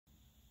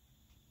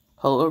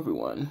Hello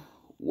everyone,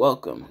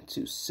 welcome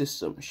to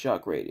System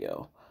Shock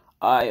Radio.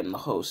 I am the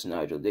host,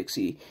 Nigel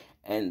Dixie,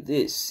 and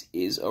this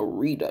is a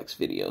redux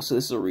video. So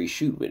this is a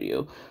reshoot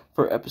video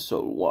for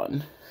episode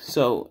 1.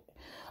 So,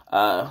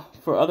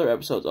 for other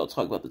episodes, I'll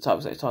talk about the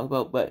topics I talk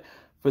about, but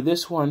for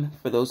this one,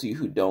 for those of you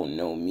who don't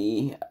know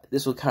me,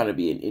 this will kind of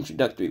be an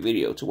introductory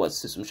video to what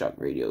System Shock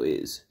Radio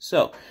is.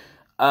 So,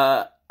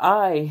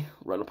 I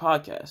run a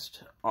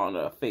podcast on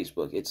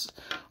Facebook. It's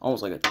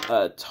almost like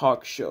a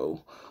talk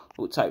show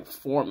type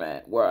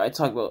format where I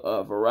talk about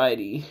a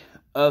variety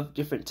of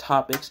different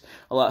topics,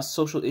 a lot of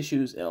social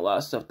issues, and a lot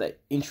of stuff that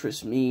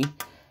interests me.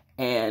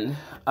 And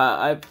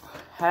I've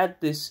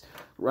had this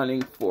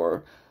running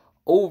for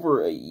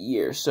over a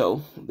year.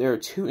 So there are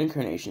 2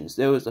 incarnations.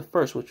 There was the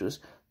first, which was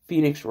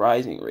Phoenix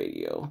Rising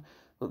Radio,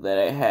 that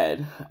I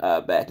had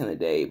back in the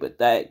day, but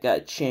that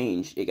got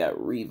changed. It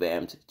got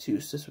revamped to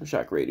System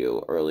Shock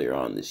Radio earlier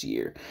on this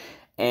year.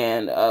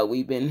 And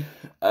we've been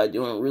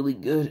doing really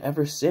good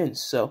ever since.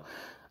 So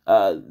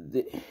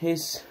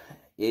this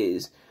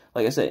is,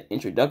 like I said,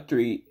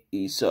 introductory.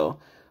 So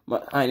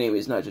my name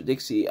is Nigel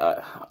Dixie.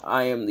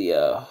 I am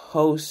the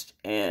host,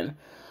 and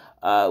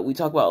we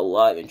talk about a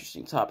lot of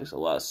interesting topics, a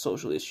lot of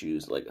social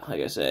issues, like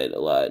I said, a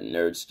lot of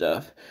nerd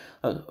stuff,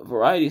 a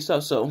variety of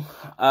stuff. So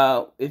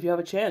if you have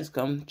a chance,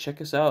 come check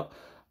us out.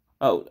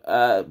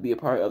 Be a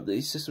part of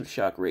the System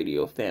Shock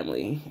Radio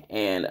family,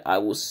 and I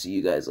will see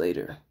you guys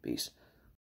later. Peace.